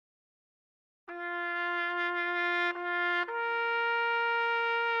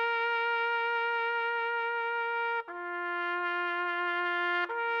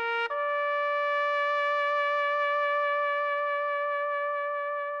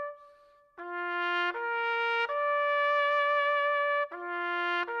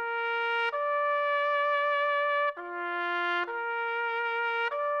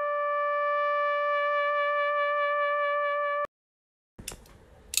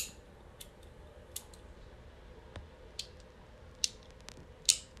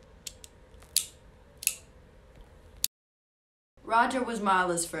Roger was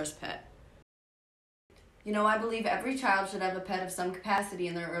Marla's first pet. You know, I believe every child should have a pet of some capacity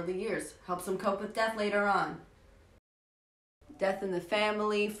in their early years. Helps them cope with death later on. Death in the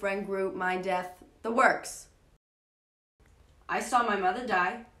family, friend group, my death, the works. I saw my mother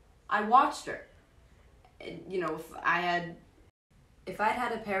die. I watched her. You know, if I'd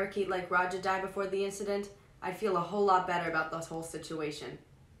had a parakeet like Roger die before the incident, I'd feel a whole lot better about this whole situation.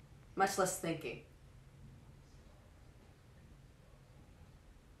 Much less thinking.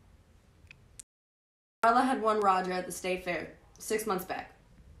 Marla had won Roger at the state fair 6 months back.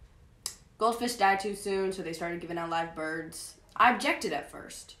 Goldfish died too soon, so they started giving out live birds. I objected at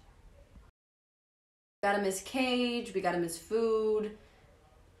first. We got him his cage, we got him his food.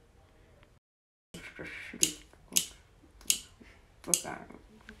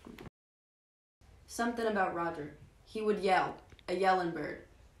 Something about Roger. He would yell, a yelling bird.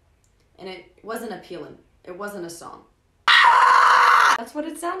 And it wasn't appealing. It wasn't a song. That's what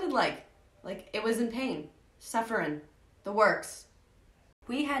it sounded like. Like it was in pain, suffering, the works.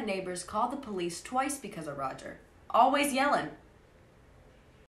 We had neighbors call the police twice because of Roger. Always yelling.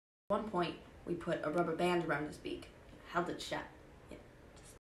 At one point, we put a rubber band around his beak. Held it shut.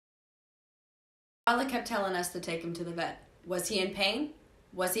 Marla kept telling us to take him to the vet. Was he in pain?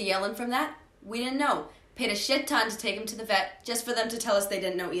 Was he yelling from that? We didn't know. Paid a shit ton to take him to the vet just for them to tell us they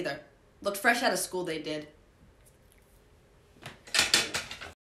didn't know either. Looked fresh out of school, they did.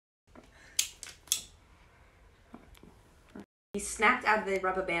 He snapped out of the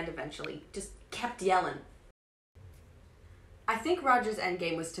rubber band eventually. Just kept yelling. I think Roger's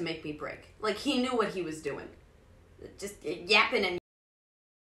endgame was to make me break. Like he knew what he was doing. Just yapping and...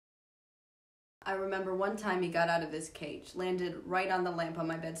 I remember one time he got out of his cage, landed right on the lamp on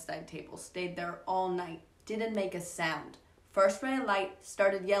my bedside table, stayed there all night, didn't make a sound. First ray of light,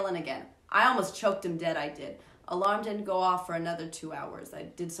 started yelling again. I almost choked him dead, I did. Alarm didn't go off for another 2 hours. I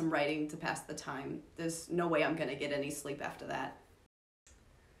did some writing to pass the time. There's no way I'm gonna get any sleep after that.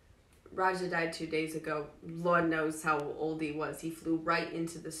 Roger died 2 days ago. Lord knows how old he was. He flew right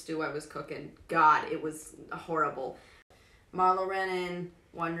into the stew I was cooking. God, it was horrible. Marla ran in,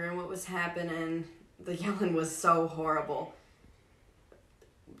 wondering what was happening. The yelling was so horrible.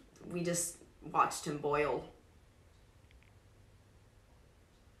 We just watched him boil.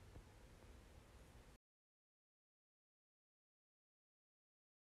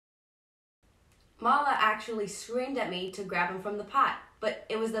 Marla actually screamed at me to grab him from the pot, but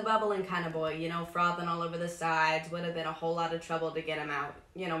it was the bubbling kind of boy, you know, frothing all over the sides. Would have been a whole lot of trouble to get him out,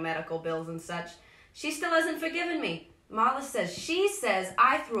 you know, medical bills and such. She still hasn't forgiven me. Marla says she says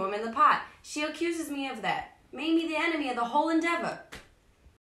I threw him in the pot. She accuses me of that. Made me the enemy of the whole endeavor.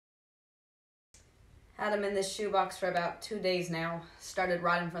 Had him in this shoebox for about 2 days now. Started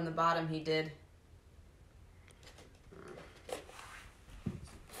rotting from the bottom, he did.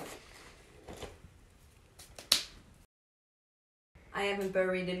 I haven't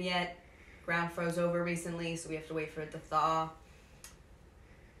buried him yet. Ground froze over recently, so we have to wait for it to thaw.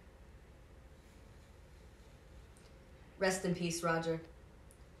 Rest in peace, Roger.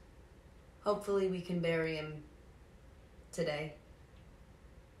 Hopefully we can bury him today.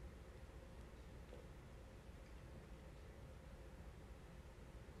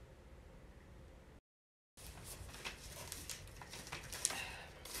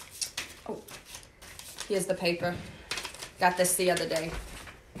 Oh, here's the paper. Got this the other day.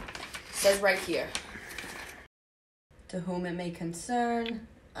 Says right here. To whom it may concern,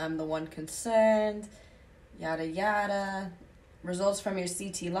 I'm the one concerned, yada yada. Results from your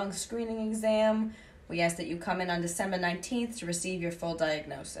CT lung screening exam. We ask that you come in on December 19th to receive your full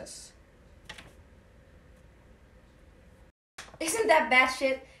diagnosis. Isn't that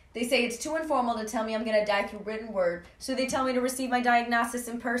batshit? They say it's too informal to tell me I'm gonna die through written word, so they tell me to receive my diagnosis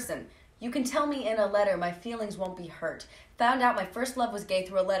in person. You can tell me in a letter my feelings won't be hurt. Found out my first love was gay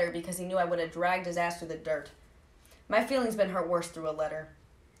through a letter because he knew I would have dragged his ass through the dirt. My feelings been hurt worse through a letter.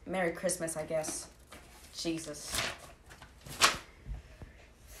 Merry Christmas, I guess. Jesus.